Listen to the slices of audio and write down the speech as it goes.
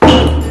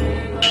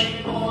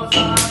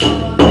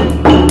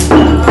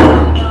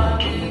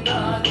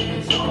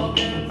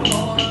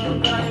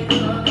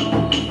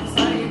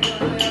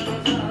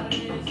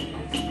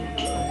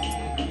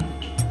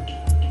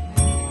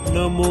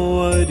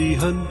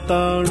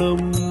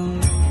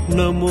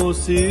नमो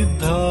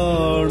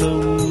सिद्धाणं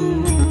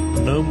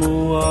नमो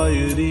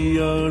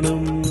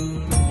आयुर्याणं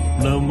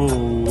नमो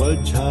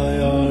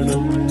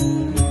वज्रायाणं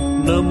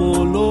नमो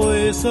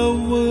लोये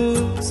सव्व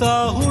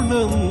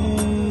साहुणं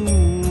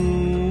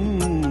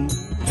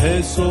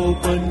ऐसो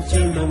पंच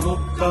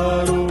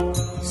नमस्कारो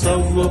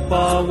सव्व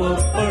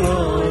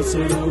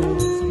पावपणासनो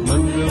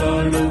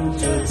मंगलानं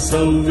च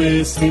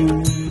सर्वेषु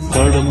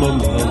परमं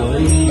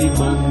हवै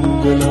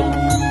मंगलम्.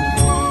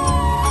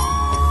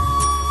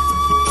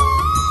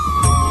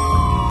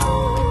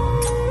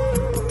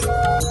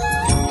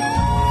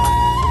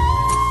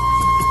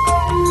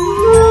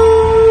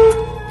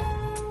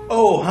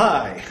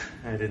 Hi,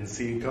 I didn't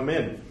see you come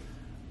in.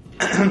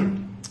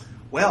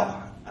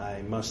 Well,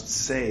 I must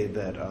say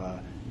that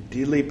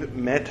Dilip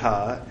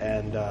Mehta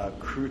and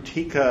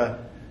Krutika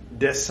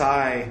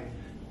Desai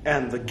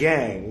and the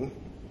gang,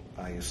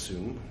 I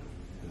assume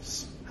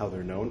is how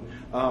they're known,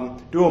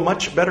 do a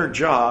much better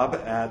job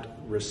at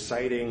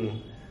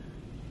reciting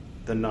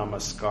the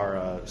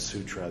Namaskāra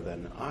Sūtra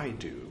than I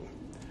do.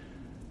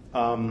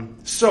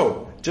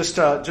 So, just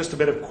a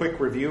bit of quick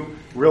review,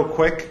 real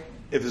quick.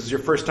 If this is your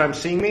first time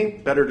seeing me,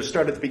 better to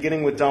start at the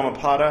beginning with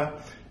Dhammapada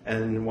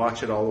and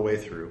watch it all the way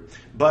through.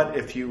 But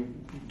if you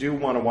do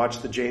want to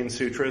watch the Jain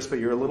Sūtras, but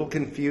you're a little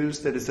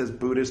confused that it says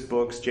Buddhist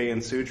books, Jain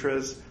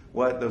Sūtras,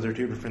 what? Those are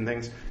two different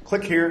things.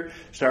 Click here,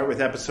 start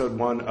with episode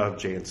 1 of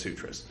Jain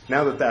Sūtras.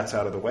 Now that that's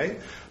out of the way,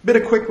 bit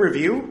of quick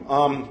review.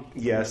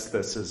 Yes,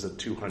 this is a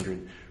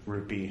 200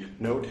 rupee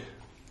note,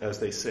 as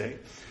they say.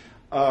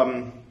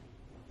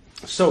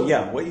 So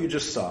yeah, what you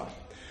just saw.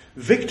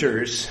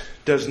 Victors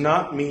does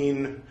not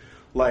mean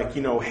like,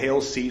 Hail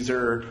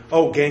Caesar,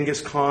 oh,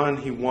 Genghis Khan,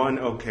 he won,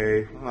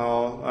 okay,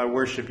 well, I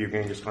worship you,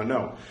 Genghis Khan.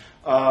 No.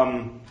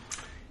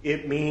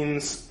 It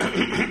means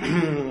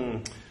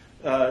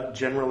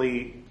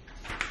generally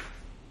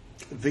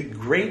the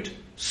great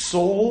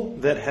soul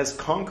that has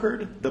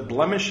conquered the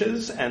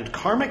blemishes and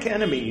karmic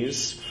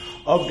enemies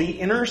of the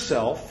inner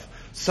self,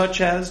 such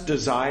as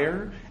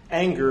desire,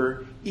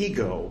 anger,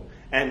 ego,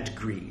 and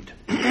greed.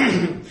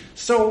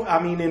 So,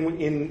 I mean,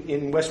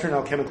 in Western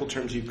alchemical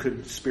terms,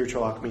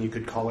 spiritual alchemy, you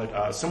could call it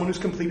someone who's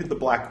completed the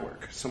black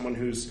work, someone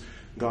who's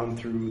gone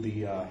through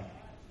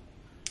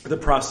the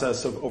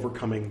process of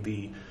overcoming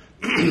the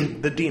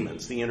the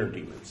demons, the inner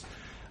demons.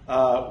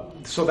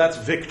 So that's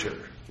victor,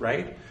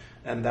 right?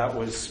 And that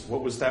was,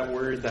 what was that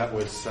word? That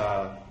was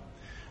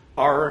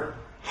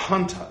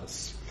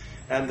arhantas.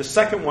 And the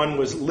second one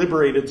was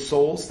liberated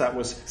souls. That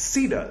was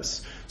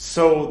siddhas.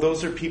 So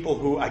those are people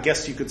who, I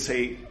guess you could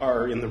say,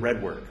 are in the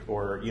red work,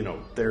 or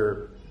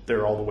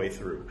they're all the way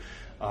through.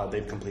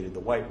 They've completed the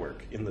white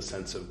work in the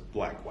sense of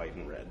black, white,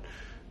 and red.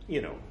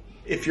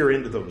 If you're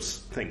into those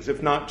things.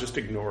 If not, just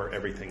ignore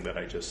everything that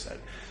I just said.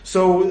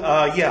 So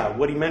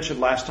what he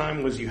mentioned last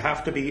time was you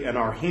have to be an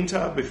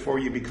arhanta before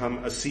you become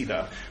a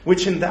siddha,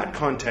 which in that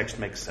context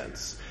makes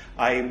sense.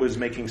 I was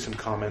making some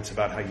comments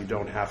about how you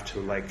don't have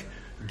to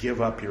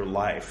give up your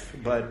life,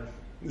 but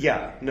you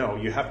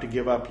have to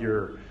give up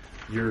your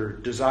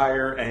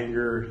desire,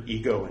 anger,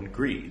 ego, and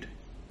greed.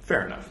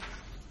 Fair enough.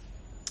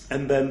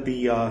 And then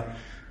the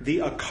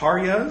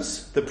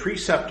akaryas, the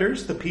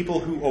preceptors, the people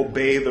who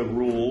obey the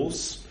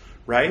rules,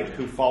 right?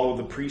 Who follow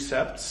the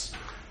precepts.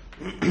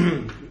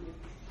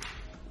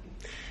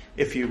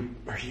 If you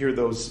hear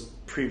those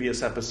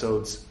previous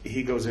episodes,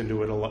 he goes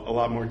into it a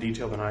lot more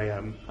detail than I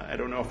am. I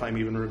don't know if I'm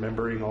even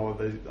remembering all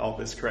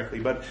this correctly,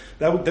 but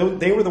they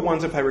were the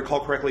ones, if I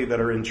recall correctly, that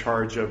are in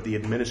charge of the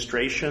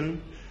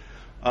administration,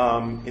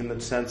 in the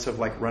sense of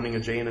running a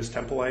Jainist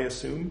temple, I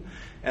assume.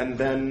 And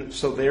then,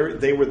 so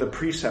they were the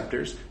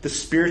preceptors, the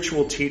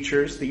spiritual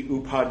teachers, the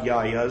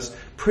upadhyayas,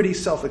 pretty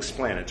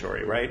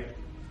self-explanatory, right?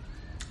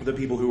 The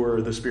people who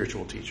were the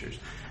spiritual teachers.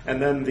 And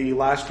then the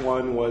last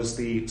one was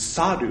the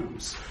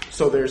sadhus.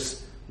 So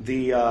there's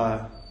the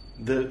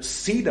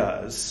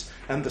siddhas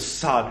and the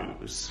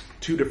sadhus,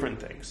 two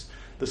different things.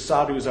 The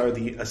sadhus are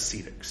the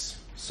ascetics.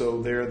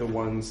 So they're the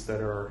ones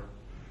that are,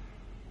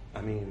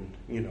 anyway,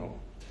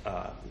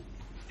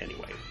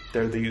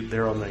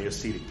 they're on the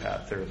ascetic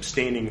path. They're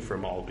abstaining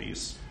from all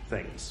these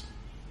things.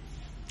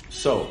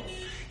 So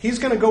he's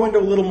going to go into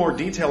a little more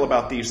detail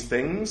about these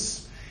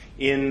things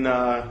in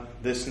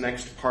this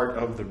next part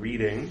of the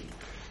reading.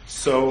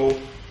 So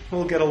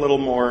we'll get a little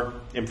more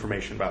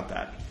information about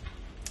that.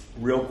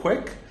 Real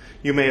quick,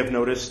 you may have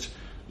noticed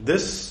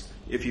this,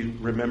 if you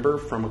remember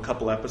from a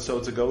couple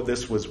episodes ago,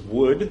 this was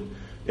wood.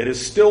 It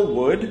is still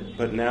wood,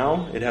 but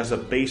now it has a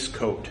base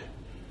coat.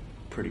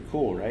 Pretty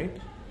cool, right?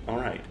 All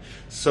right.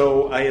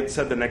 So I had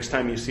said the next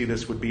time you see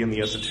this would be in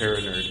the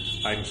Esoteric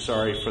Nerd. I'm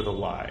sorry for the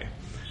lie.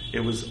 It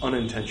was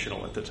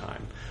unintentional at the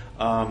time.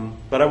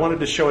 But I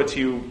wanted to show it to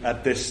you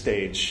at this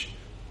stage.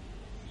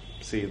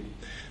 See,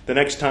 the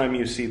next time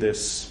you see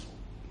this,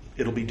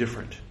 it'll be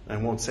different. I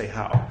won't say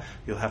how.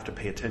 You'll have to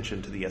pay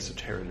attention to the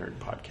Esoteric Nerd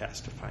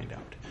podcast to find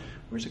out.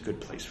 Where's a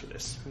good place for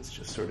this? It's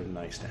just sort of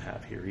nice to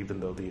have here, even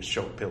though the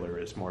Ashok pillar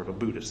is more of a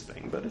Buddhist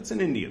thing, but it's an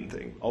Indian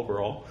thing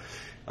overall.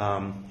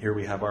 Here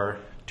we have our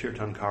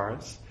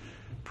Tirthankaras,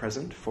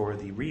 present for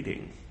the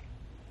reading.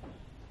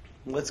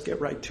 Let's get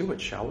right to it,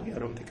 shall we? I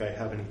don't think I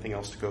have anything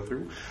else to go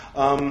through.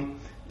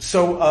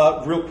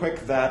 So real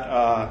quick,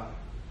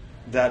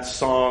 that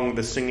song,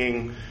 the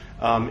singing,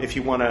 if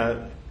you want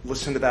to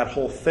listen to that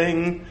whole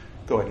thing,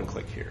 go ahead and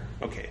click here.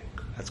 Okay,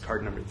 that's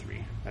card number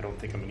 3. I don't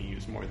think I'm going to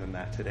use more than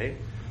that today.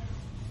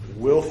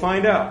 We'll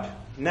find out.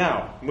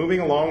 Now, moving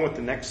along with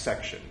the next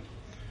section,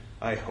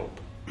 I hope.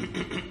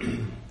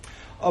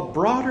 A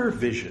broader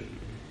vision.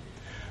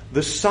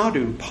 The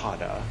sadhu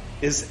pada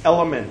is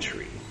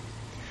elementary.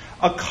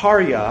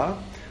 Akarya,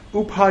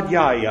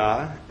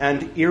 upadhyaya,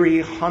 and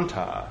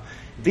irihanta.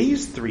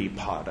 These 3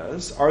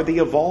 padas are the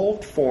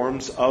evolved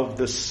forms of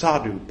the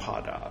sadhu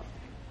pada.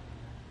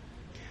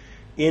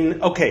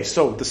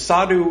 So the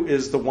sadhu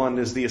is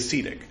the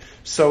ascetic.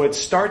 So it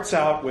starts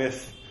out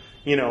with,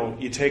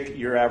 you take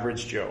your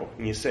average Joe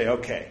and you say,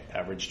 okay,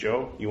 average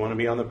Joe, you want to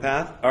be on the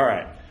path? All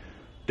right.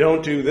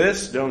 Don't do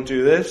this, don't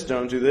do this,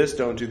 don't do this,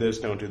 don't do this,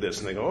 don't do this.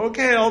 And they go,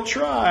 okay, I'll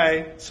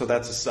try. So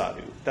that's a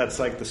sadhu. That's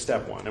like the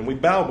step 1. And we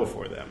bow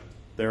before them.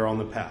 They're on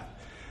the path,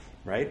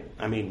 right?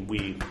 I mean,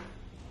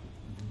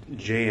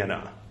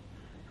 Jaina,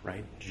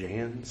 right?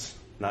 Jains,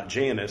 not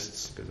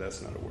Jainists, because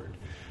that's not a word.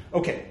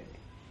 Okay.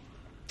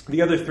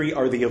 The other 3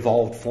 are the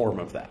evolved form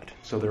of that.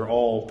 So they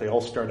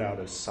all start out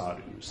as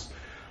sadhus.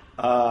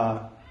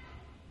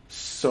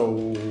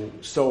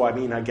 So I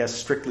mean, I guess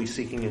strictly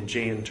speaking in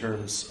Jain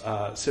terms,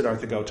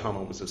 Siddhartha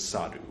Gautama was a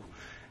sadhu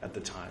at the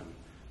time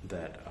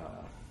that,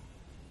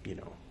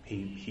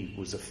 he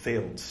was a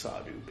failed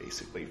sadhu,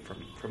 basically,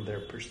 from their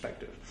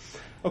perspective.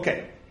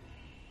 Okay.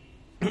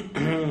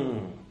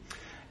 In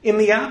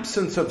the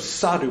absence of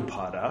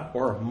sadhupada,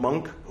 or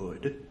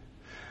monkhood,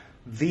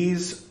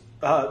 these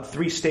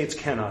 3 states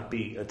cannot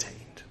be attained.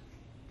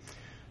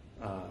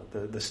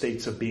 The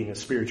states of being a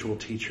spiritual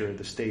teacher,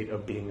 the state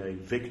of being a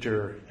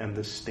victor, and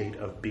the state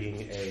of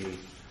being a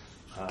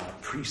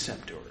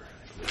preceptor,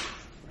 I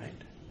believe,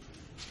 right?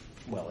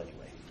 Well,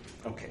 anyway,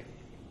 okay.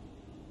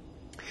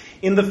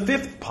 In the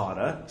 5th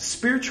pada,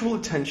 spiritual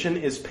attention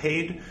is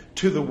paid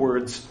to the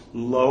words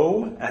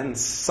lo and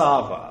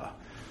sava.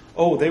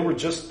 Oh, they were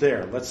just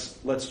there.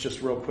 Let's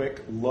just real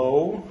quick.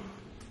 Lo.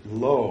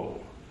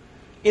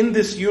 In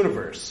this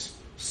universe,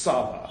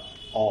 sava,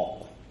 all.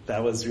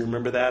 You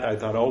remember that? I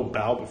thought,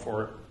 bow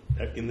before,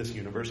 in this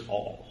universe,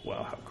 all.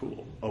 Wow, how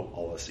cool. Oh,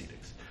 all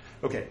ascetics.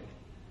 Okay.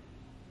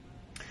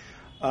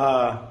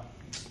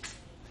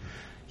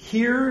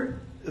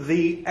 Here,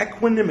 the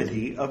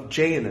equanimity of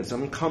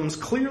Jainism comes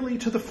clearly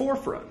to the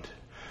forefront.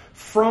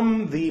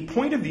 From the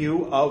point of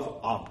view of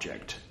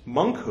object,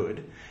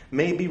 monkhood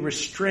may be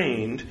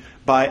restrained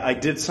by, I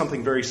did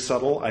something very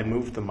subtle. I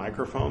moved the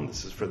microphone.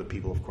 This is for the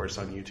people, of course,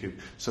 on YouTube,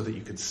 so that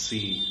you could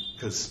see,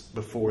 because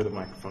before the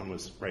microphone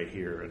was right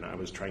here, and I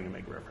was trying to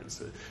make reference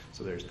to,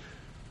 so there's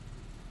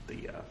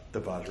the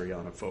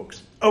Vajrayana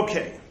folks.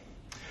 Okay.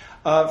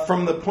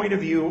 From the point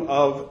of view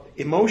of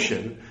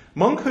emotion,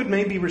 monkhood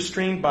may be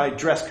restrained by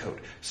dress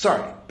code.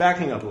 Sorry,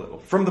 backing up a little.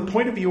 From the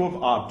point of view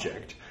of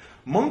object,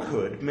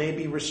 monkhood may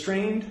be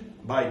restrained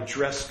by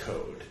dress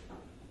code.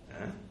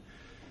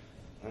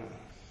 All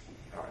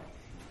right.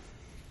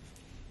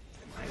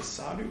 Am I a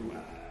sadhu?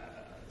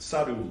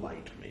 Sadhu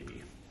light,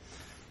 maybe.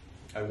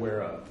 I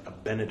wear a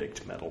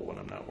Benedict medal when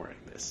I'm not wearing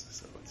this,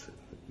 so it's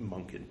a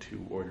monk in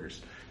 2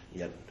 orders,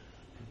 yet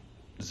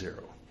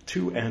 0.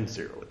 2 and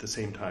 0 at the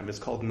same time. It's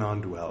called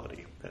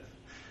non-duality.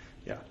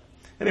 Yeah.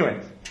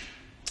 Anyway,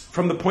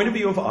 from the point of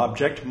view of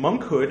object,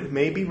 monkhood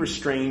may be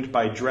restrained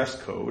by dress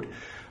code,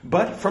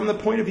 but from the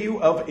point of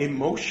view of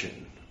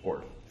emotion,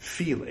 or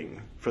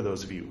feeling, for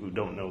those of you who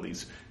don't know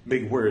these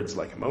big words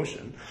like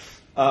emotion,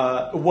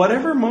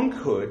 whatever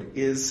monkhood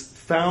is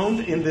found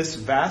in this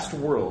vast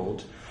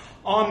world,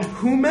 on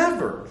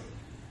whomever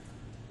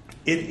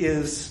it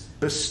is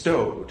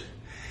bestowed,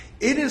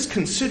 it is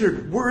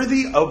considered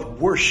worthy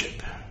of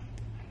worship.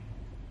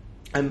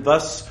 And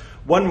thus,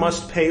 one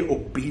must pay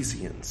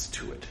obeisance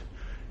to it.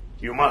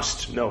 You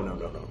must. No.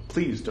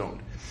 Please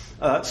don't.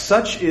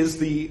 Such is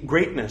the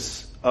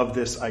greatness of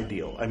this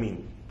ideal. I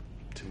mean,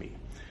 to me,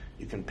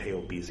 you can pay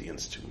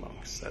obeisance to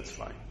monks. That's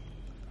fine.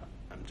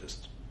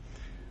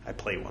 I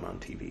play one on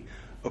TV.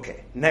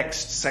 Okay,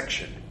 next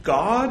section.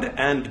 God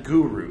and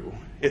Guru.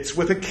 It's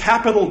with a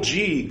capital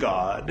G,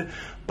 God,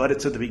 but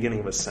it's at the beginning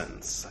of a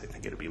sentence. I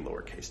think it'd be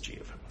lowercase g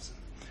if it wasn't.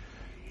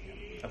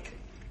 Okay.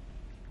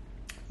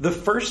 The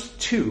first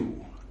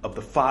 2 of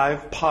the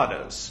 5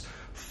 padas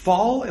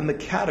fall in the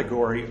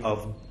category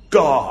of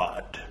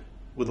God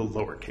with a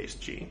lowercase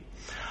g.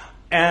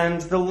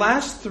 And the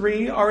last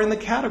 3 are in the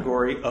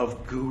category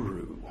of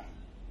Guru.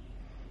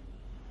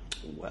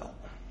 Well,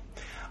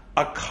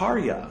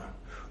 Akarya,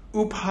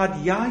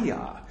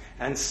 Upadhyaya,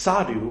 and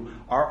Sadhu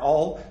are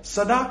all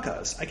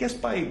sadhakas. I guess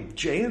by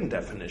Jain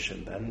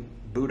definition, then,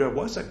 Buddha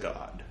was a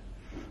god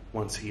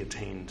once he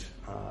attained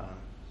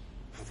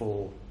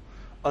full,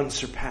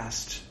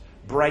 unsurpassed,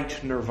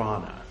 bright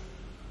nirvana.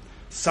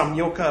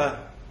 Samyoka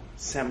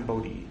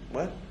Sambodhi.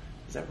 What?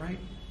 Is that right?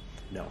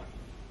 No,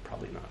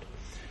 probably not.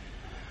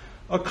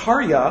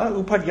 Akarya,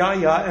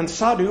 Upadhyaya, and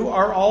Sadhu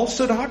are all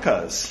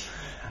Sadhakas.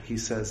 He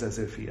says as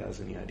if he has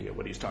any idea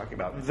what he's talking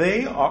about.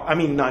 They are, I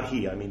mean, not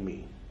he, I mean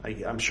me.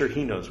 I'm sure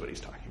he knows what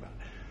he's talking about.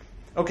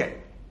 Okay.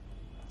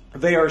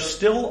 They are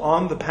still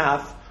on the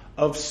path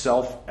of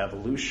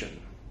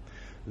self-evolution.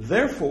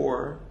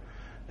 Therefore,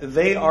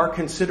 they are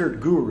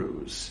considered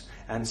gurus,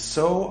 and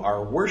so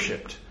are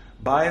worshipped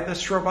by the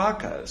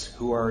Shravakas,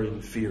 who are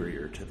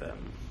inferior to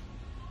them.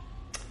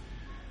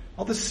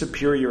 All this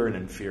superior and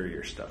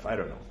inferior stuff, I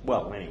don't know.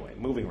 Well, anyway,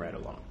 moving right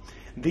along.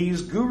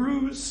 These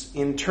gurus,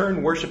 in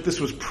turn, worship. This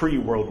was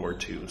pre-World War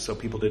II, so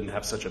people didn't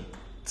have such a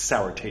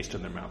sour taste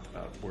in their mouth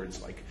about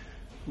words like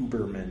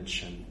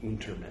Übermensch and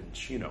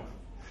Untermensch,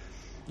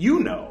 You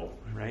know,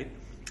 right?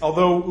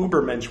 Although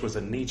Übermensch was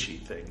a Nietzsche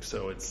thing,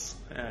 so it's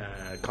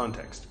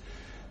context.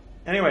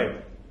 Anyway,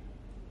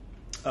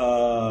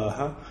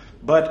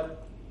 but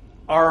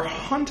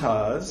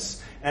Arhantas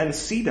and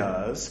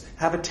Siddhas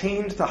have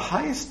attained the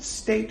highest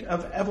state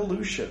of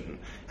evolution.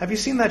 Have you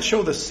seen that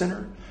show, The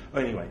Sinner?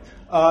 Anyway,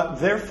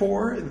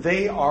 therefore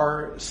they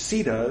are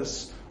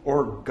Siddhas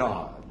or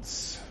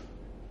gods.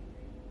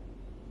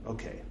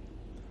 Okay,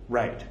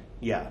 right,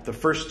 yeah, the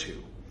first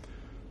two.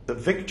 The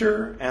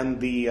victor and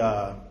the,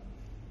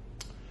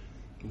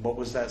 what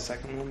was that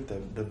second one?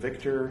 The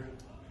victor,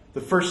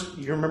 the first,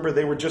 you remember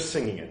they were just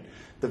singing it.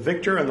 The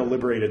victor and the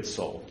liberated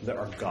soul, they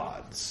are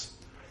gods.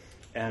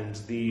 And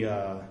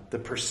the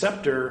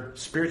preceptor,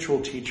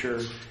 spiritual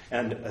teacher,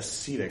 and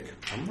ascetic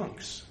are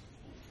monks.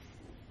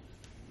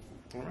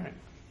 All right.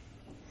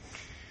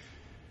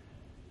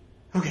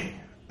 Okay.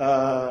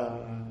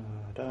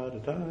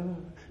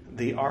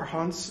 The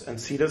Arhants and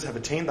Siddhas have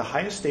attained the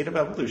highest state of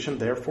evolution,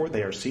 therefore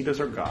they are Siddhas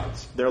or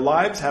gods. Their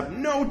lives have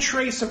no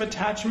trace of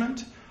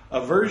attachment,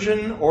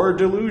 aversion, or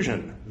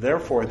delusion.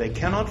 Therefore they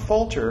cannot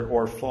falter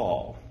or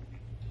fall.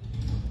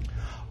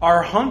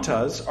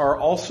 Arhantas are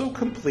also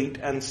complete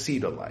and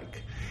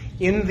Siddha-like.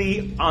 In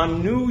the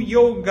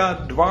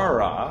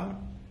Anuyogadvara,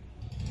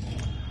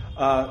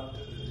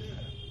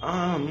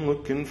 I'm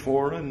looking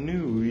for a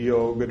new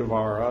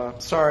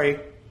Yogadvara. Sorry,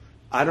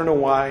 I don't know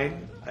why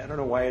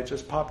it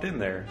just popped in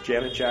there.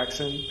 Janet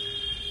Jackson.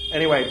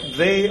 Anyway,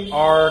 they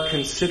are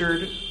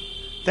considered...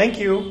 Thank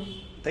you.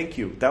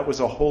 That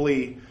was a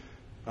holy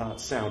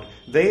sound.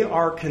 They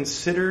are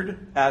considered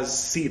as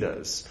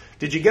Siddhas.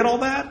 Did you get all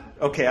that?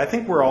 Okay, I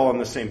think we're all on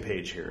the same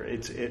page here.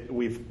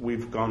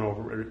 We've gone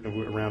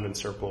around in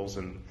circles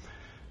and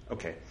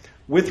okay.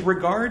 With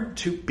regard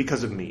to,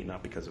 because of me,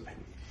 not because of him.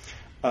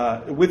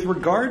 With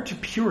regard to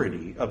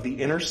purity of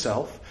the inner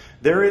self,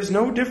 there is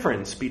no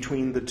difference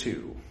between the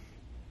two.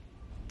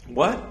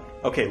 What?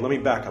 Okay, let me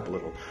back up a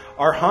little.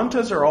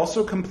 Arhantas are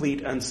also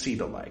complete and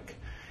Siddha-like.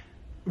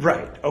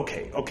 Right,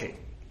 okay.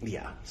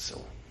 Yeah,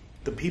 so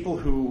the people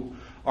who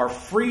are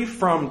free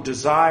from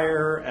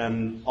desire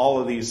and all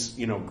of these,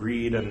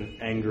 greed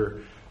and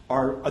anger,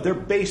 they're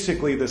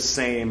basically the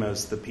same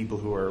as the people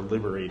who are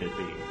liberated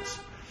beings.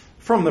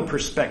 From the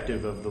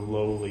perspective of the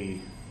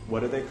lowly,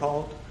 what are they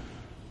called?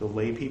 The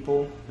lay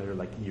people? They're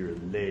like, you're a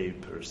lay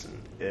person.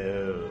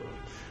 Oh.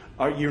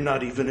 You're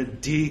not even a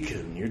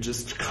deacon. You're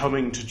just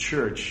coming to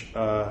church.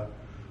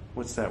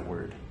 What's that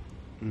word?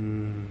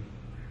 The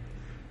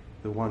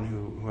one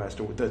who has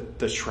to...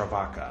 The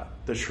Shravaka.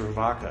 The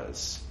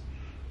Shravakas.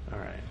 All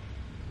right.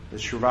 The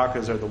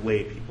Shravakas are the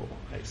lay people,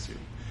 I assume.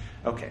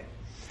 Okay.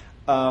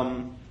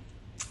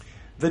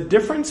 The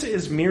difference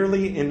is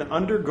merely in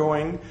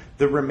undergoing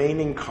the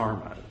remaining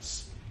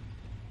karmas.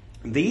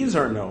 These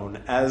are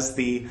known as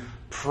the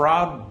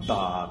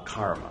prabha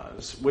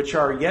karmas, which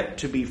are yet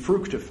to be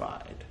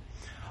fructified.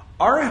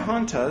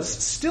 Arhantas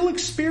still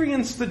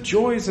experience the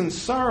joys and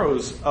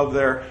sorrows of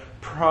their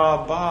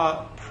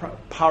parabha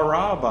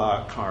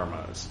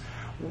karmas,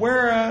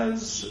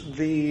 whereas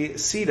the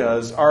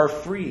Siddhas are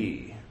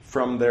free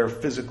from their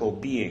physical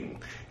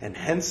being and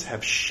hence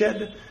have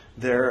shed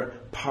their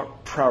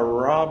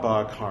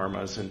prarabha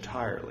karmas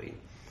entirely.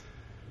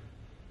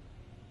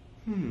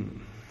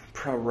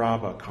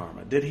 Prarabha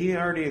karma. Did he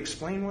already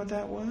explain what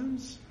that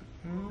was?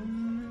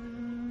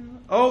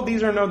 Oh,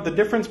 these are known, the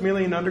difference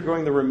merely in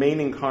undergoing the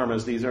remaining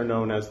karmas, these are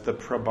known as the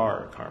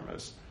prabha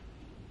karmas,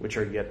 which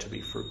are yet to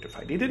be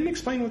fructified. He didn't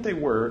explain what they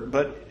were,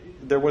 but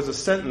there was a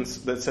sentence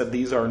that said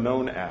these are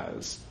known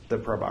as the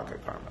prabha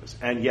karmas,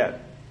 and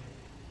yet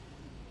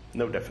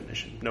no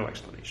definition, no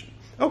explanation.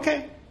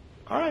 Okay,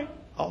 all right,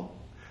 I'll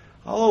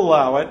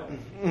allow it.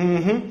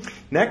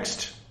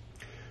 Next,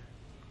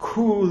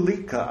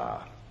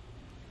 kulika.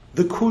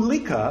 The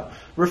kulika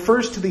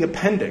refers to the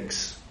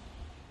appendix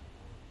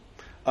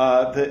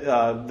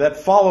that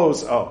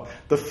follows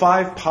the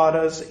 5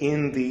 padas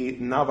in the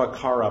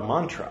Namakārā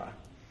mantra.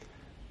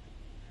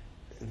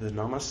 The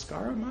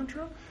Namaskara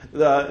mantra?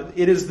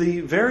 It is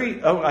the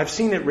very... I've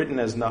seen it written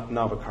as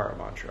Namakārā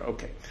mantra.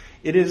 Okay.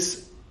 It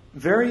is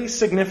very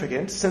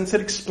significant since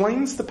it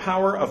explains the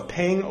power of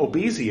paying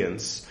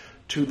obeisance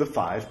to the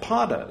 5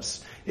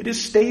 padas. It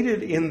is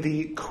stated in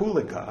the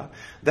Kulika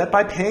that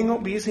by paying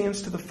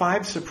obeisance to the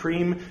 5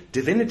 supreme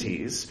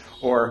divinities,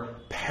 or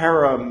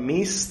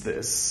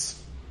paramesthis,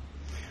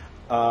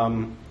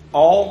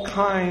 All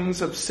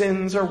kinds of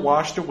sins are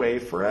washed away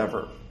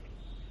forever.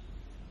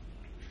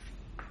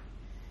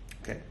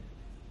 Okay.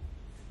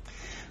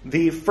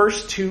 The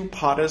first two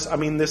padas,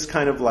 this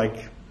kind of like,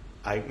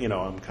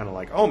 I'm kind of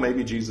like, oh,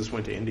 maybe Jesus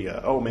went to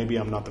India. Oh, maybe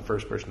I'm not the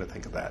first person to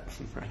think of that,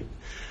 right?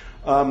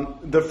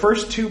 The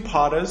first two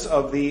padas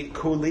of the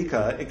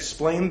Kulika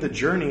explain the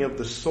journey of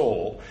the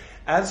soul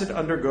as it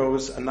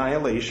undergoes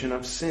annihilation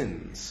of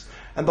sins.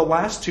 And the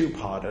last two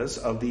padas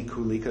of the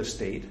Kulika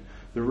state,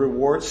 the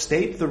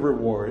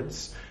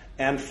rewards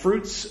and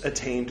fruits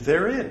attained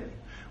therein.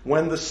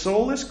 When the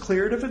soul is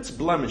cleared of its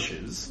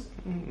blemishes,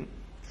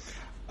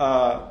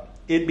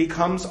 it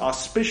becomes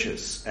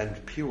auspicious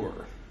and pure.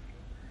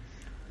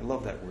 I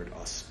love that word,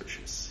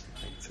 auspicious.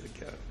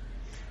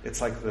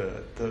 It's like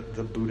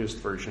the Buddhist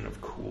version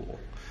of cool.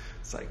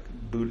 It's like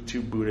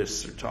two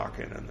Buddhists are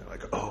talking and they're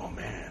like, oh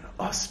man,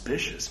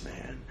 auspicious,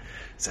 man.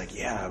 It's like,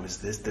 yeah, it was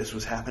this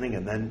was happening,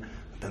 and then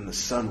the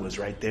sun was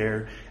right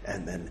there,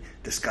 and then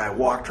this guy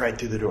walked right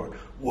through the door.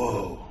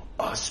 Whoa,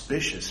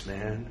 auspicious,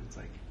 man. It's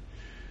like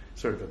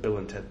sort of a Bill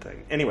and Ted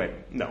thing. Anyway,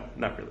 no,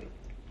 not really.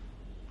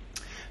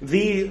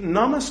 The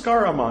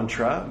Namaskara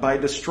mantra, by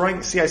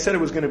destroying... See, I said it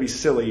was going to be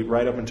silly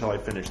right up until I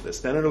finish this.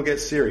 Then it'll get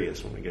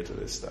serious when we get to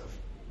this stuff.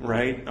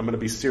 Right? I'm going to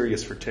be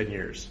serious for 10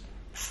 years.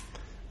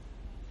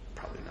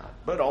 Probably not,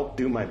 but I'll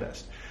do my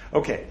best.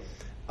 Okay.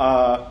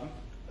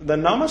 The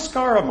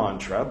Namaskara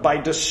mantra, by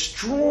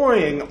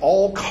destroying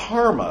all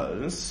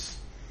karmas,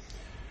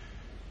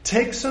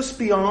 takes us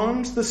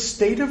beyond the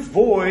state of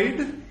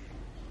void.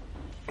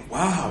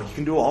 Wow, you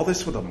can do all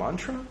this with a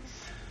mantra?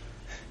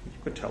 You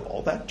could tell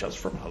all that just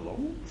from hello?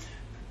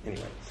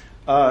 Anyway.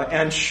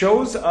 And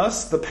shows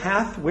us the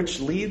path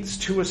which leads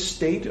to a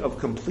state of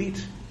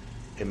complete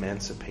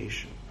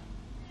emancipation.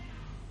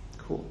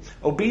 Cool.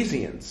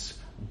 Obeisance,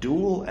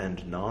 dual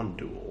and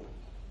non-dual.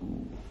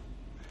 Ooh.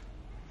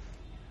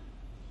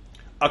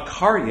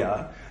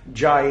 Akarya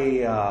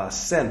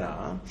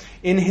Jayasena,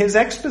 in his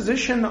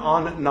exposition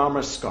on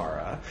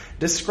Namaskara,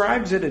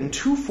 describes it in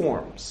two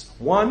forms.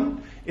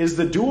 One is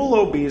the dual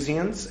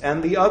obeisance,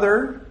 and the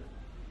other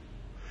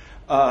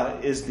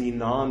is the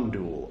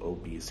non-dual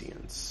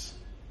obeisance,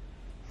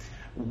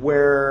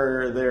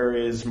 where there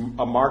is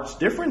a marked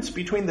difference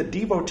between the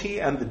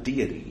devotee and the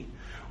deity,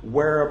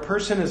 where a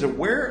person is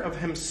aware of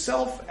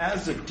himself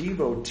as a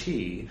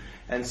devotee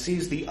and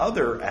sees the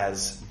other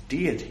as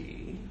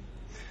deity.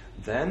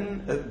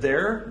 Then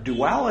their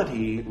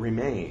duality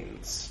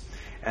remains,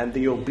 and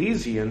the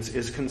obeisance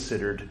is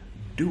considered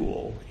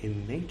dual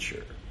in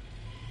nature.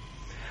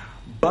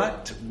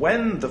 But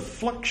when the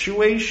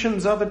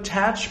fluctuations of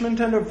attachment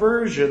and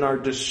aversion are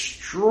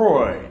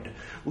destroyed,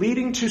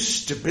 leading to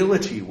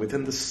stability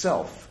within the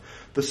self,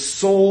 the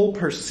soul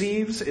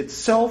perceives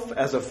itself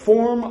as a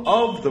form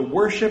of the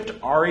worshipped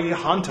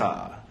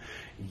Arihanta.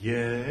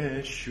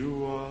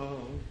 Yeshua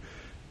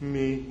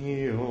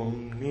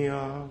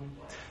Miyomniam.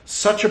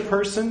 Such a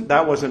person,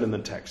 that wasn't in the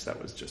text,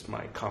 that was just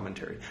my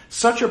commentary.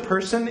 Such a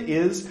person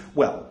is,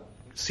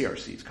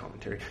 CRC's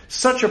commentary.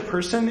 Such a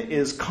person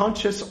is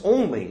conscious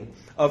only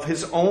of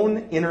his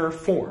own inner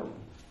form.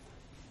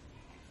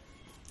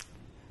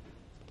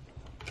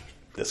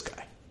 This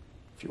guy,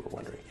 if you were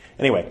wondering.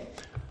 Anyway.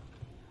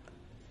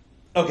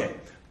 Okay.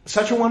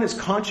 Such a one is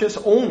conscious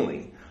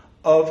only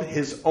of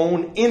his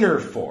own inner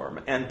form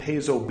and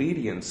pays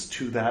obedience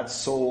to that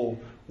soul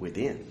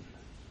within.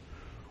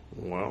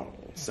 Well,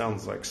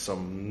 sounds like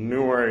some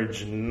New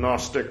Age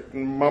Gnostic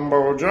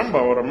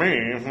mumbo-jumbo to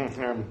me,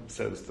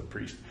 says the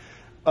priest.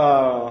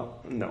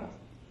 No.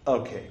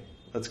 Okay,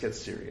 let's get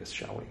serious,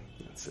 shall we?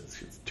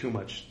 It's too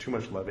much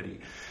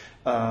levity.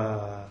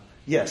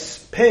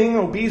 Yes, paying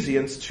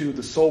obeisance to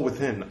the soul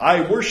within.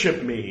 I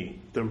worship me,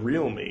 the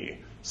real me,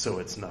 so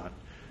it's not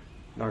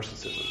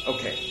narcissism.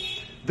 Okay,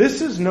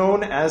 this is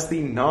known as the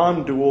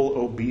non-dual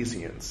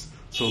obeisance.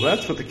 So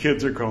that's what the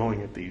kids are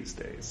calling it these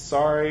days.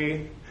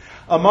 Sorry.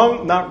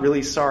 Not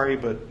really sorry,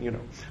 but,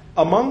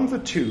 among the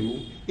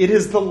two, it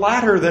is the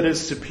latter that is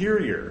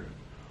superior.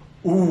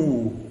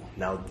 Ooh,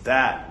 now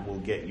that will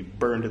get you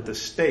burned at the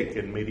stake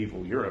in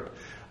medieval Europe.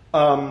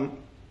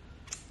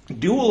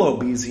 Dual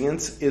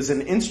obeisance is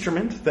an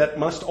instrument that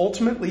must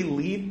ultimately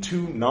lead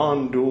to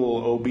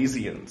non-dual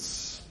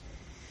obeisance.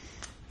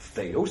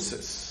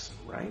 Theosis,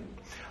 right?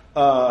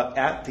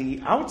 At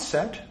the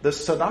outset, the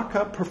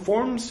sadhaka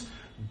performs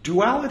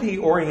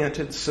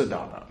duality-oriented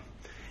sadhana.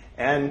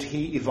 And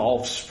he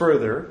evolves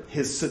further.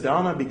 His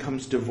sadhana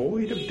becomes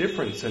devoid of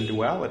difference and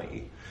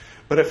duality.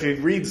 But if he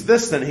reads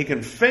this, then he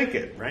can fake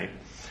it, right?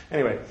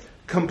 Anyway,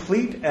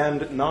 complete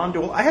and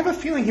non-dual. I have a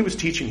feeling he was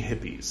teaching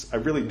hippies. I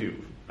really do.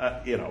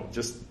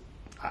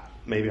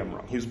 Maybe I'm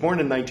wrong. He was born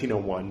in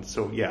 1901,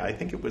 so yeah, I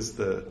think it was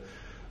the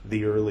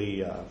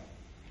early...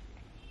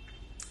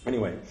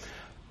 Anyway,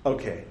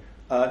 okay.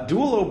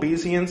 Dual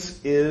obeisance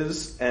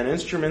is an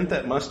instrument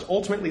that must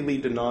ultimately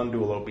lead to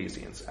non-dual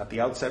obeisance. At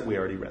the outset, we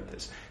already read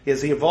this.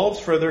 As he evolves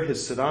further,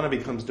 his sadhana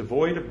becomes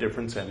devoid of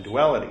difference and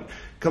duality.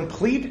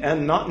 Complete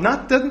and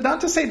not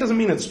to say it doesn't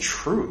mean it's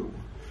true,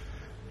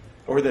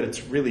 or that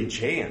it's really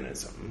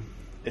Jainism.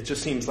 It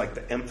just seems like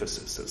the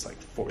emphasis is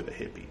like for the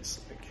hippies,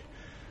 like,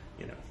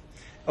 you know.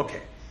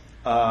 Okay.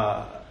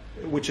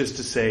 Which is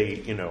to say,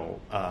 you know,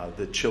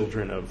 the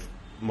children of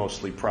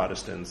mostly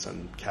Protestants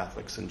and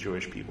Catholics and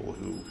Jewish people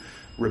who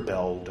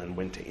rebelled and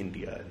went to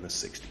India in the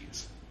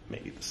 60s,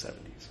 maybe the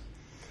 70s.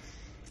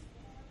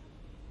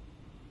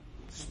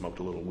 Smoked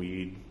a little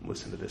weed,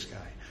 listened to this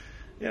guy.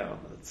 Yeah,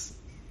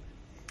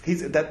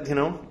 he's that, you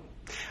know.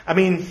 I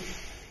mean,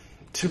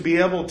 to be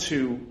able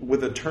to,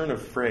 with a turn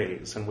of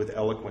phrase and with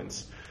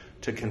eloquence,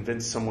 to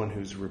convince someone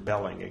who's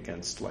rebelling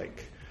against,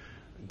 like,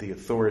 the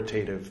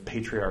authoritative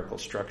patriarchal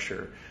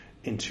structure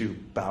into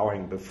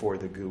bowing before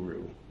the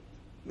guru,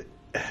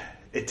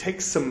 it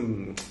takes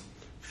some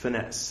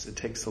finesse. It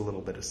takes a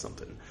little bit of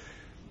something.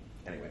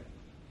 Anyway.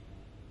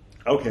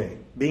 Okay,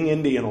 being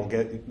Indian will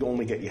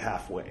only get you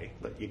halfway,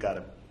 but you got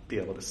to be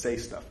able to say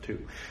stuff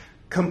too.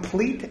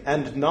 Complete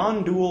and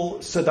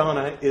non-dual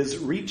sadhana is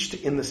reached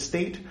in the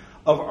state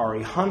of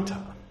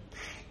arihanta.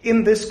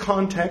 In this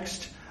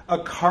context,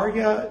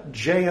 Akarya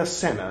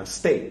Jayasena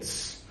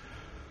states,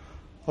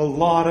 a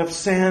lot of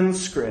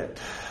Sanskrit.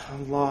 How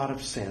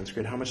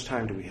much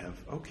time do we have?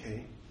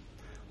 Okay,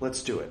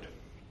 let's do it.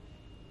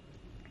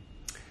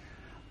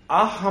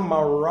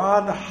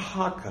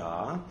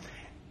 Ahamaradhaka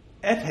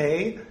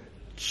ete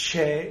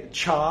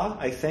cha,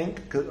 I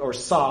think, or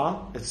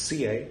sa, it's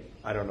ca,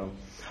 I don't know.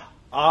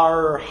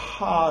 Arhadadaya,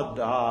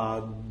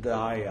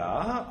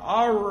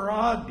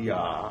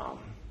 aradya.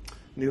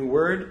 New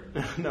word?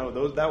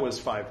 No, that was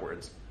 5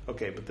 words.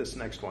 Okay, but this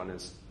next one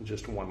is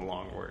just one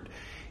long word.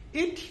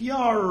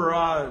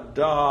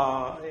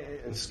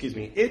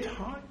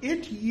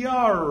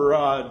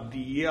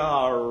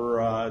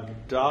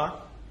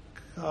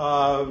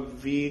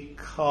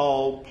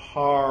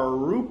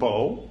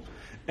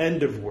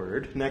 End of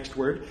word. Next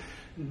word.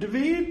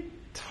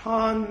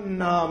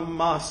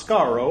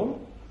 Dvitanamaskaro.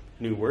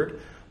 New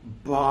word.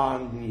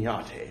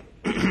 Banyate.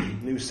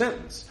 New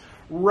sentence.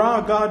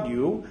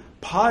 Ragadyu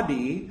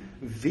padi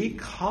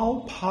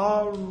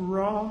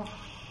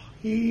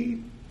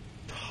vikalparahi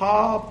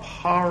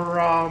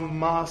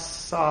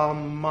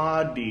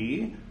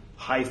taparamasamadhi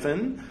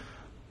hyphen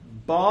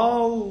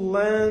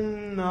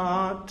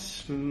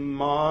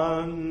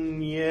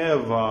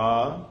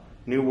balenatmanyeva.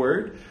 New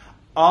word.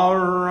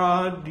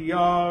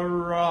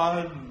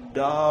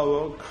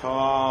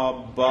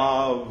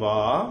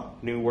 Aradyaradakabhava.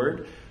 New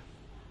word.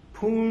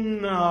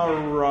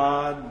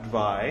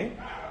 Punaradvai.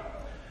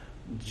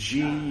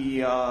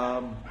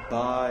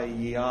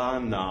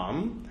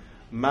 Jiyabayanam.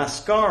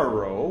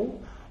 Maskaro.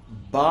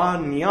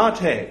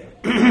 Banyate.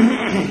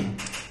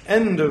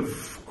 End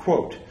of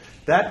quote.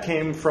 That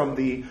came from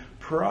the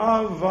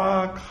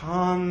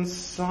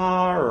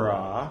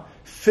Pravakansara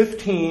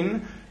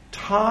 15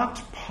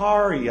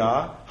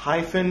 Tatparya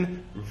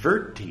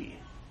 -Virti.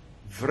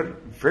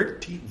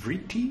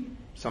 Vriti?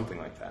 Something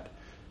like that.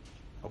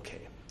 Okay,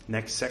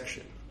 next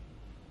section.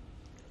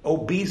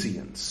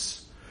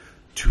 Obeisance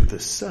to the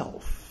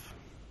self.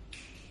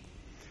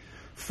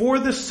 For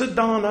the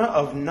sadhana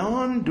of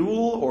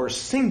non-dual or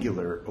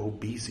singular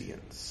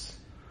obeisance,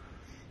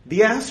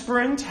 the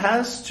aspirant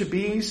has to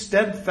be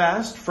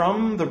steadfast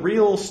from the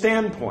real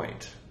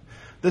standpoint.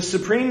 The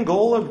supreme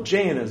goal of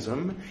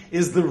Jainism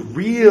is the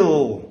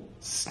real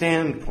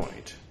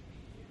standpoint.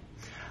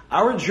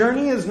 Our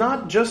journey is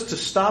not just to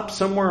stop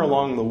somewhere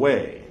along the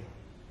way.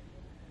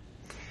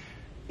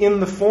 In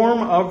the form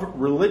of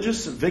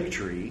religious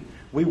victory,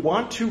 we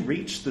want to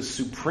reach the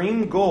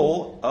supreme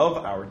goal of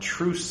our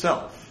true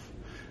self.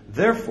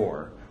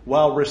 Therefore,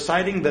 while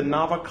reciting the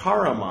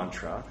Namakāra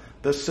mantra,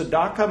 the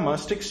sadhaka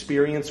must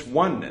experience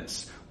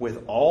oneness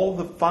with all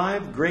the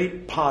 5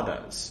 great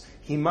padas.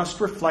 He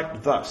must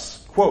reflect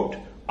thus, quote,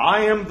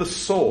 I am the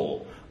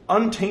soul,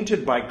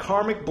 untainted by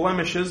karmic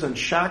blemishes and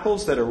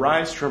shackles that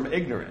arise from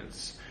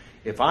ignorance.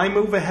 If I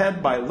move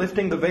ahead by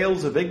lifting the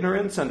veils of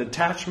ignorance and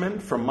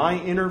attachment from my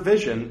inner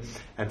vision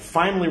and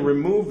finally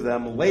remove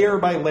them layer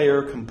by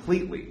layer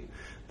completely,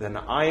 then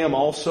I am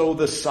also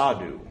the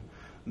sadhu,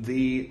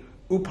 the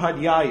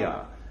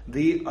upadhyaya,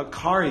 the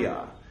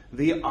akarya,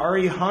 the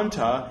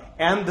arihanta,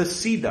 and the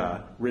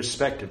siddha,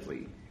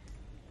 respectively.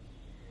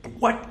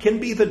 What can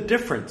be the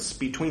difference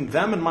between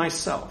them and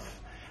myself?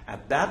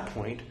 At that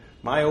point,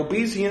 my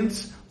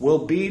obeisance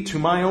will be to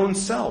my own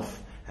self.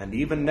 And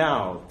even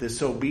now,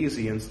 this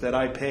obeisance that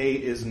I pay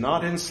is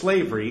not in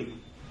slavery,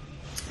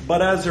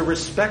 but as a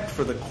respect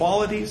for the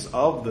qualities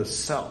of the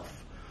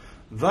self.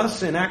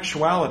 Thus, in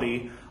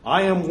actuality,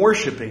 I am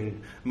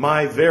worshiping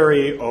my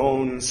very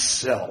own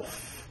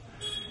self.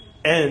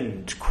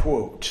 End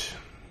quote.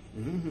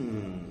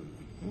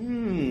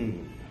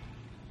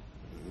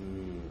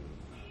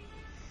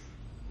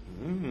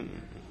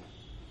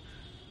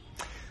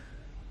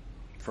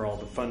 For all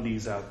the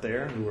fundies out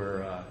there who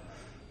are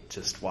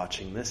just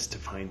watching this to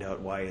find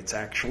out why it's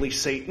actually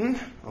Satan,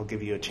 I'll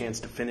give you a chance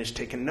to finish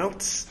taking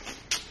notes,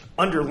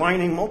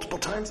 underlining multiple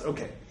times.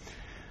 Okay.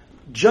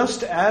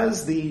 Just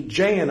as the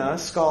Jaina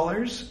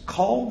scholars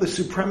call the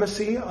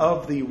supremacy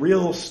of the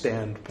real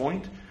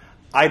standpoint,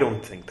 I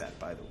don't think that,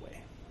 by the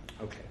way.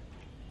 Okay.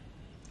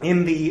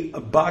 in the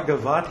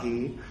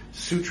Bhagavati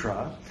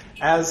Sutra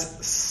as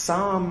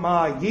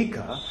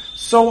Samayika,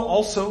 so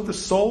also the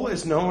soul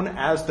is known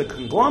as the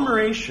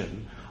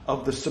conglomeration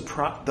of the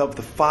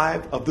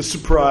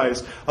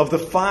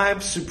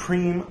five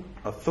supreme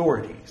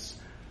authorities.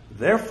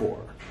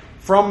 Therefore,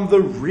 from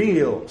the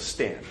real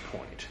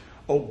standpoint,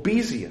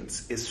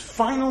 obeisance is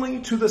finally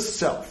to the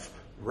self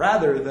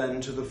rather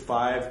than to the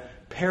five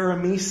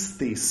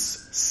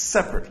paramesthis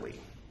separately.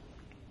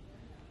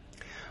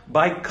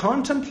 By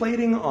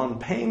contemplating on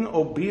paying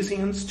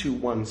obeisance to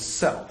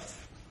oneself,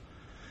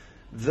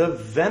 the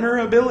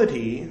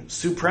venerability,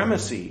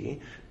 supremacy,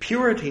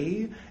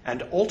 purity,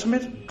 and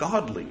ultimate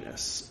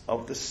godliness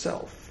of the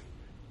self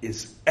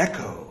is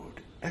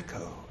echoed.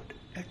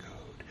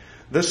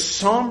 The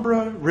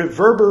sombra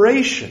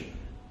reverberation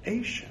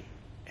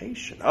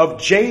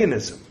of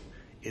Jainism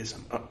is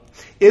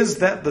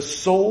that the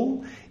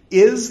soul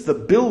is the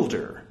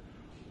builder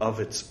of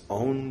its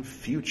own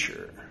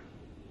future.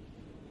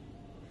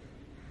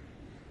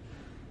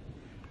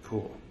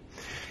 Cool.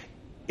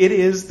 It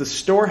is the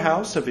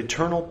storehouse of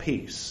eternal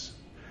peace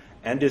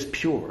and is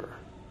pure,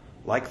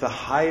 like the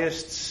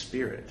highest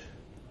spirit.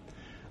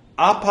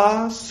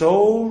 Apa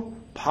so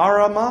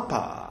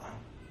paramapa.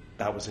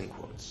 That was in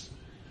quotes.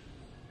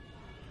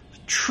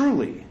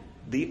 Truly,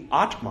 the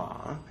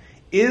Atma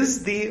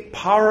is the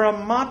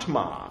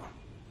Paramatma,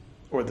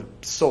 or the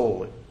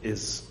soul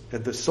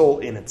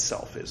in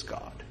itself is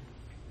God.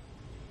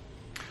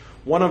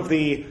 One of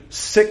the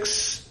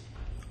 6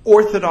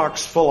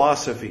 orthodox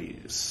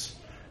philosophies,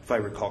 if I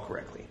recall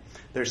correctly.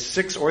 There's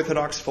 6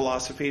 orthodox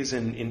philosophies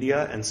in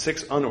India and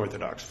 6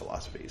 unorthodox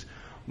philosophies.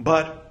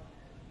 But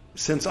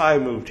since I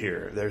moved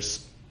here,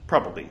 there's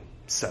probably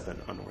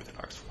 7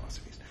 unorthodox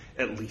philosophies,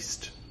 at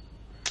least.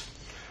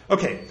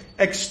 Okay,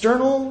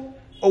 external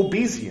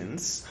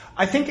obeisance.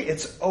 I think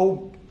it's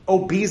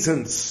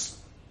obeisance.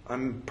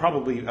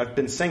 I've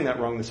been saying that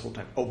wrong this whole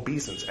time.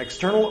 Obeisance.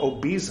 External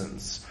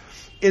obeisance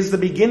is the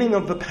beginning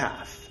of the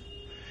path.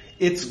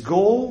 Its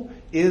goal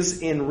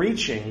is in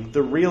reaching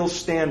the real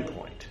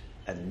standpoint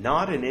and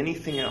not in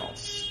anything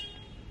else.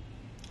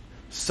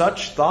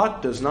 Such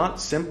thought does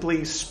not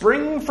simply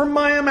spring from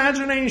my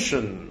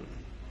imagination.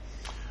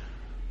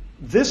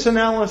 This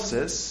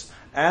analysis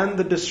and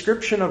the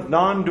description of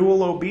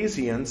non-dual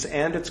obeisance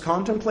and its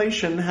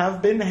contemplation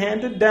have been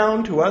handed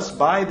down to us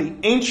by the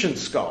ancient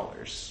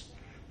scholars.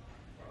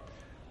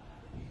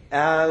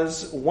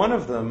 As one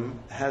of them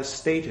has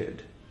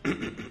stated,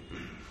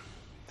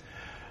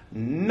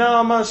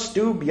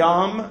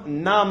 Namastubhyam,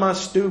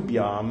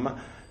 Namastubhyam,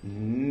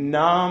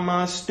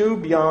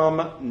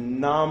 Namastubhyam,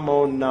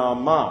 Namo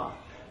Nama,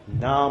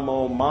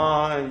 Namo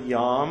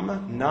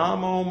Mayam,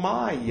 Namo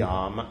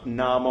Mayam,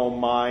 Namo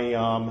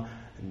Mayam,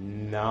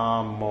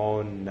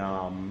 Namo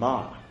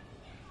Nama.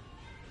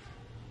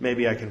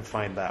 Maybe I can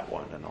find that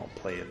one and I'll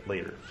play it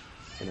later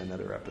in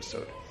another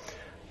episode.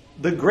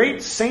 The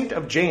great saint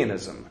of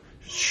Jainism,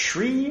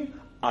 Sri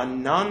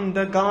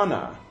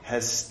Anandagana,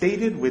 has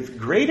stated with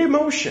great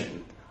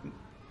emotion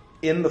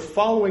in the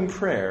following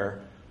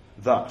prayer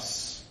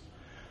thus: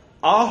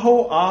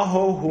 Aho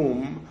aho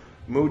hum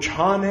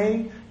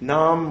mujhane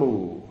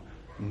namu,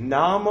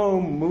 namo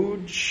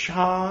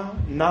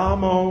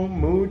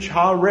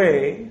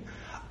mujhare,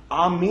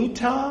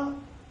 amita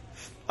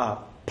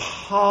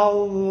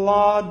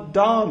paladana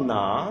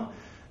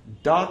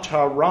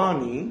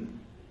datarani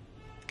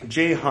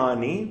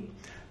jehani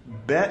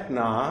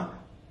betna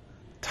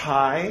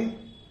tai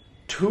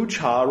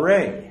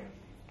tuchare.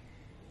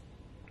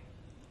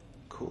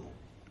 Cool.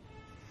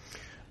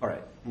 All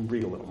right,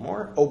 read a little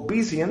more.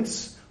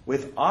 Obeisance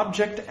with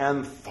object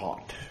and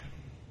thought.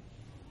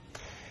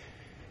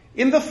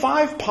 In the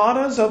 5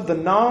 padas of the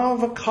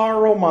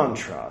Namakara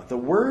mantra, the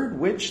word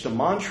with which the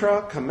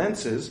mantra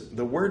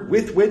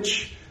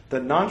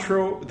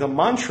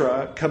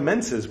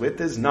commences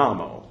with is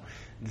Namo.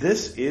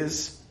 This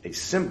is a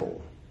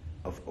symbol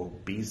of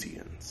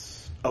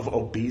obeisance.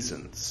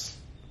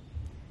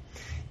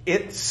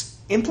 Its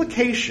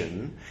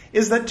implication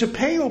is that to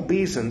pay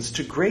obeisance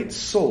to great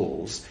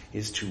souls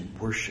is to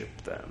worship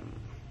them.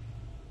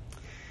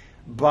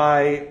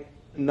 By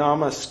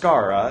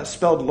Namaskara,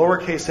 spelled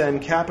lowercase n,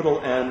 capital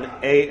N,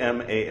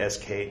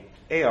 Amaskara,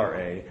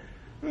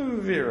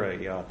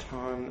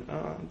 Virayatan.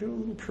 Do a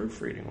little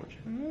proofreading, won't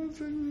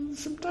you?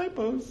 Some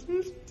typos.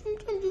 I'm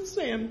just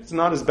saying. It's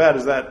not as bad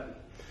as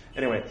that.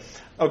 Anyway,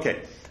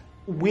 okay.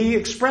 We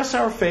express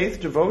our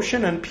faith,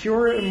 devotion, and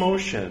pure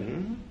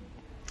emotion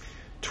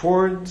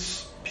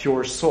towards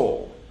pure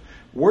soul.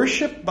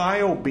 Worship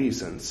by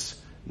obeisance,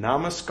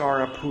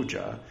 Namaskara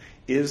Puja,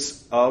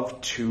 is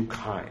of 2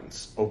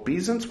 kinds.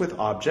 Obeisance with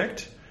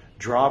object,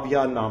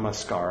 Dravya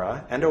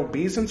Namaskara, and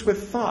obeisance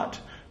with thought,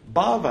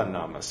 Bhava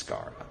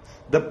Namaskara.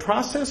 The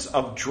process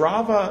of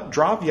Dravya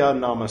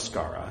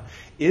Namaskara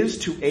is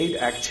to aid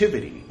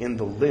activity in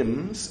the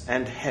limbs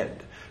and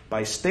head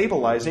by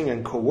stabilizing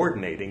and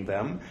coordinating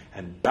them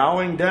and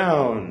bowing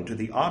down to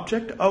the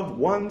object of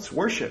one's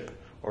worship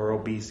or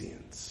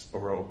obeisance.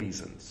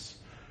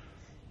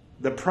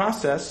 The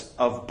process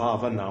of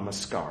bhava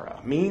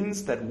namaskara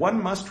means that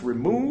one must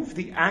remove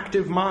the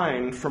active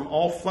mind from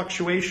all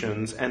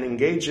fluctuations and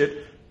engage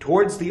it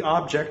towards the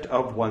object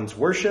of one's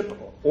worship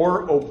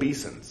or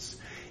obeisance.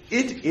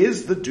 It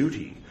is the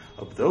duty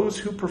of those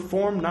who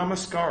perform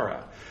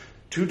namaskara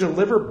to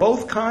deliver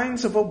both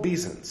kinds of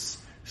obeisance.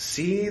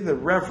 See the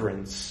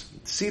reference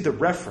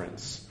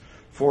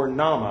for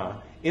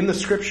nama in the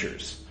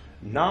scriptures.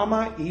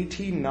 Nama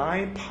iti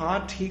nai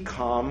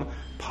patikam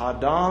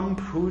padam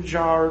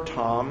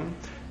pujartam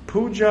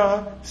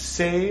puja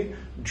se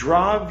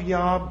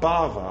dravya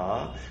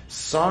bhava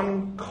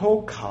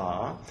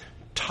sankoka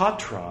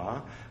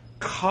tatra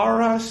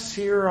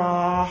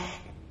karasira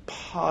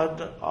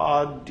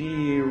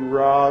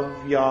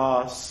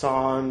padadiravya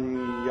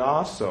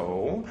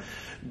sanyaso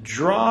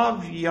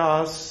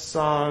dravya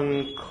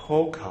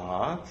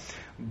sankoka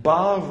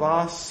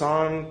bhava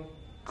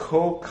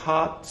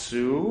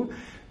sankokatsu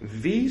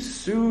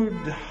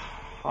visudhasya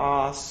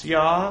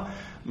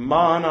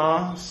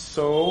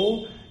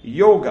manaso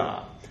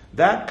yoga.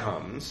 That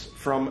comes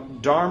from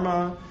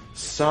Dharma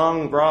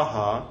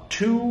Sangraha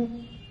 2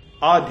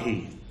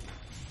 Adhi.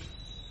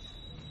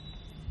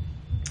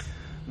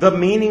 The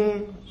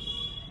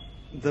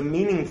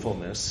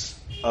meaningfulness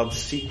of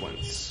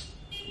sequence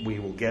we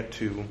will get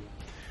to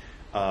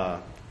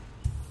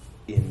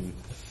in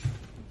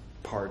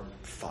part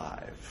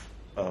 5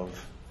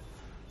 of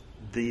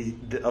the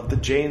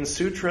Jain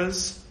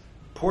Sūtras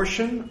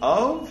portion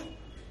of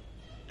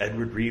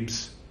Edward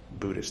Reeves'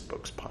 Buddhist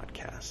Books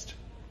podcast.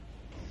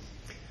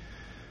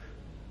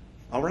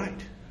 All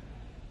right.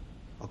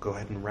 I'll go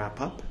ahead and wrap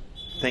up.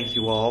 Thank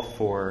you all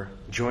for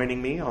joining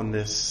me on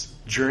this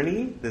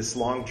journey, this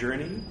long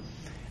journey.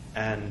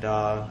 And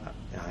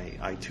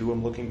I too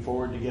am looking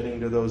forward to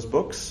getting to those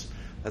books.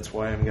 That's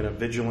why I'm going to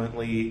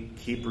vigilantly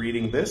keep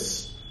reading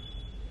this.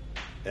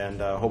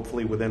 And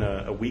hopefully within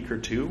a week or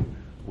two,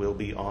 we'll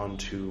be on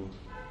to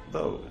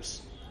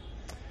those.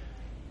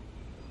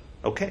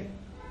 Okay.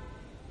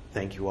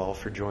 Thank you all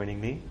for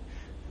joining me.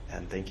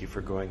 And thank you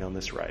for going on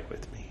this ride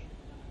with me.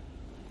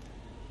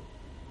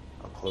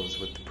 I'll close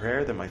with the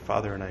prayer that my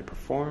father and I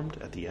performed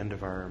at the end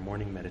of our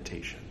morning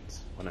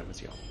meditations when I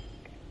was young.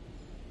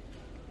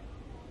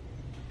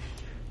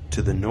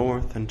 To the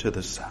north and to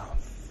the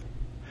south,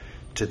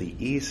 to the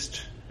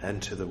east and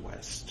to the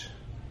west,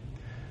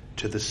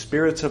 to the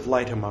spirits of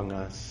light among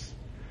us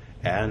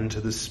and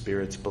to the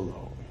spirits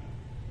below,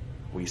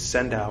 we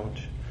send out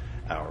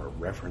our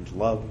reverent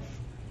love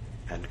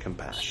and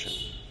compassion.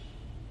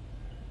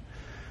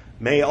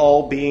 May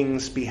all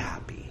beings be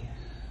happy.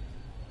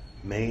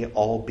 May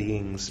all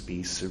beings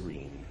be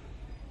serene.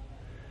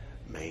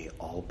 May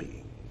all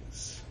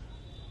beings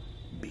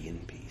be in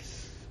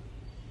peace.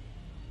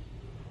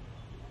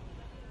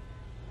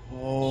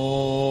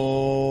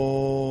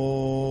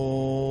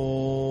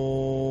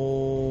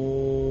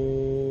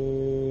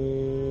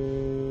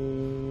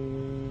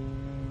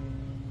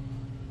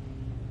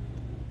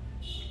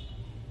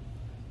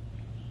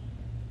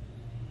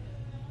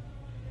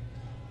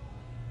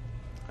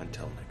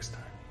 Until next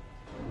time.